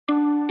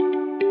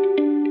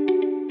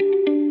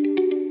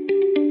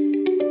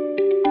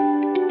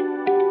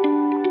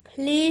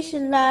Please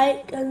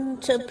like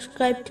and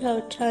subscribe to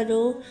our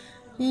channel.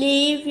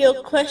 Leave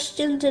your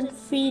questions and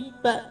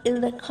feedback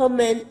in the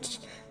comments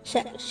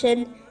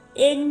section.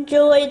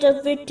 Enjoy the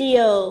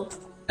video.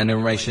 A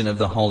narration of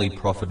the Holy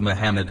Prophet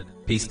Muhammad,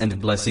 peace and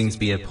blessings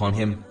be upon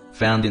him,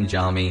 found in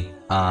Jami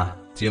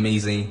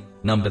Tirmizi,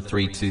 number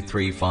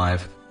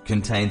 3235,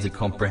 contains a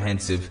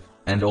comprehensive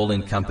and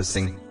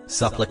all-encompassing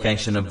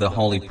supplication of the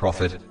Holy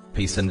Prophet,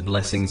 peace and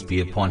blessings be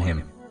upon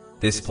him.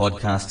 This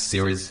podcast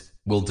series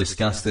will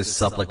discuss this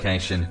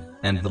supplication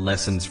and the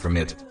lessons from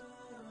it.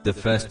 The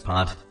first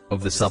part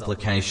of the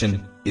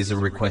supplication is a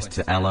request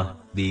to Allah,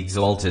 the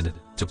Exalted,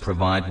 to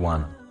provide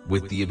one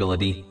with the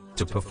ability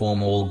to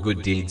perform all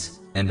good deeds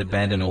and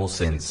abandon all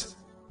sins.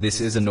 This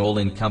is an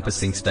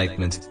all-encompassing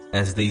statement,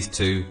 as these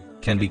two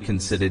can be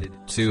considered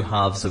two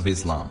halves of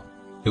Islam.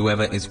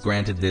 Whoever is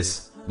granted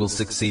this will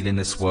succeed in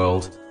this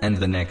world and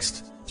the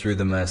next, through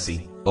the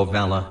mercy of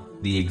Allah,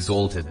 the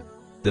Exalted.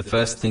 The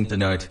first thing to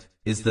note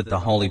is that the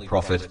Holy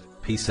Prophet,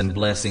 peace and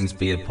blessings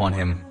be upon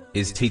him,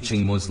 is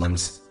teaching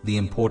Muslims the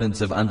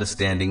importance of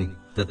understanding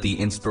that the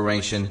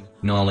inspiration,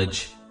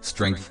 knowledge,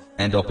 strength,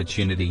 and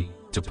opportunity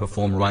to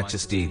perform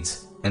righteous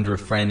deeds and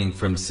refraining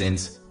from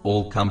sins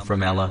all come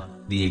from Allah,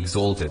 the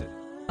Exalted.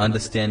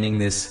 Understanding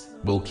this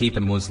will keep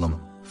a Muslim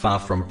far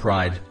from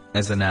pride,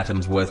 as an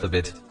atom's worth of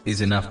it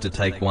is enough to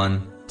take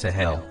one to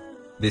hell.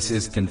 This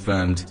is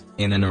confirmed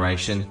in a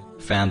narration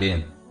found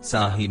in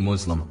Sahih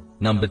Muslim,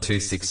 number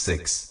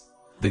 266.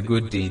 The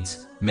good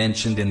deeds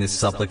mentioned in this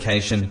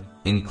supplication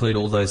include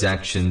all those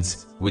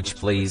actions which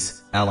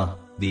please Allah,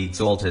 the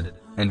Exalted,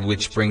 and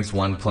which brings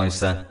one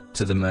closer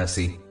to the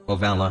mercy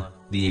of Allah,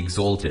 the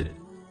Exalted.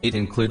 It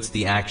includes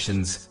the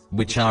actions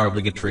which are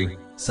obligatory,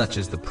 such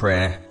as the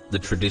prayer, the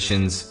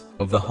traditions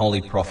of the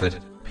Holy Prophet,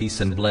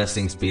 peace and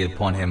blessings be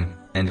upon him,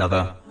 and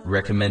other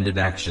recommended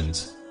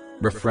actions.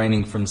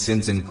 Refraining from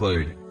sins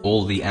include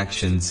all the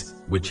actions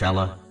which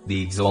Allah,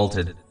 the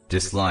Exalted,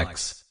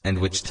 dislikes, and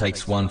which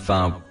takes one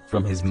far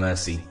from his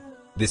mercy.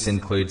 This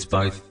includes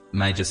both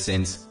major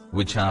sins,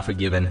 which are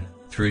forgiven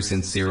through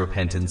sincere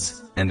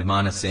repentance, and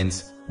minor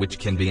sins, which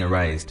can be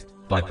erased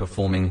by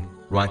performing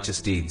righteous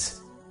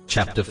deeds.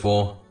 Chapter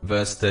 4,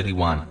 verse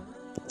 31.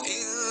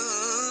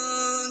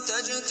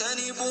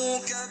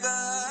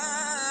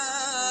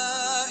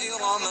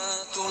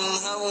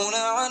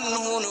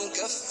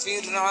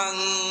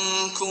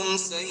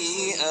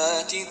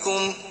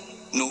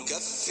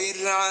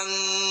 نكفر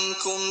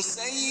عنكم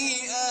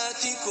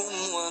سيئاتكم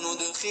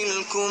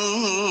وندخلكم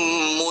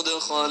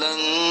مدخلا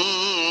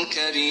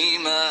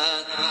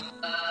كريما.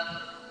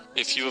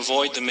 If you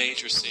avoid the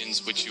major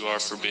sins which you are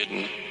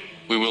forbidden,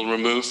 we will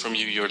remove from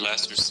you your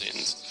lesser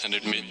sins and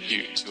admit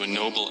you to a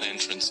noble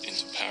entrance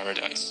into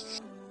paradise.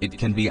 It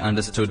can be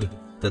understood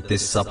that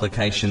this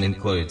supplication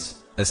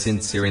includes a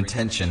sincere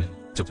intention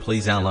to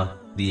please Allah,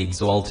 the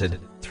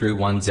Exalted, through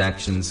one's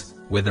actions,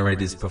 whether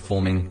it is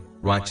performing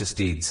righteous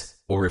deeds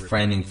or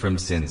refraining from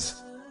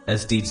sins.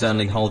 As deeds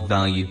only hold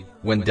value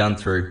when done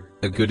through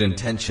a good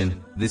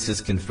intention, this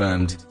is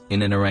confirmed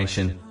in a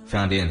narration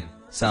found in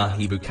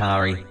Sahih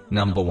Bukhari,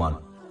 number 1.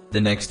 The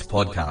next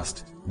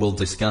podcast will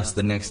discuss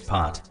the next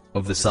part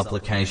of the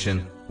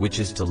supplication, which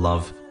is to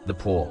love the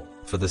poor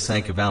for the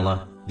sake of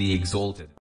Allah, the Exalted.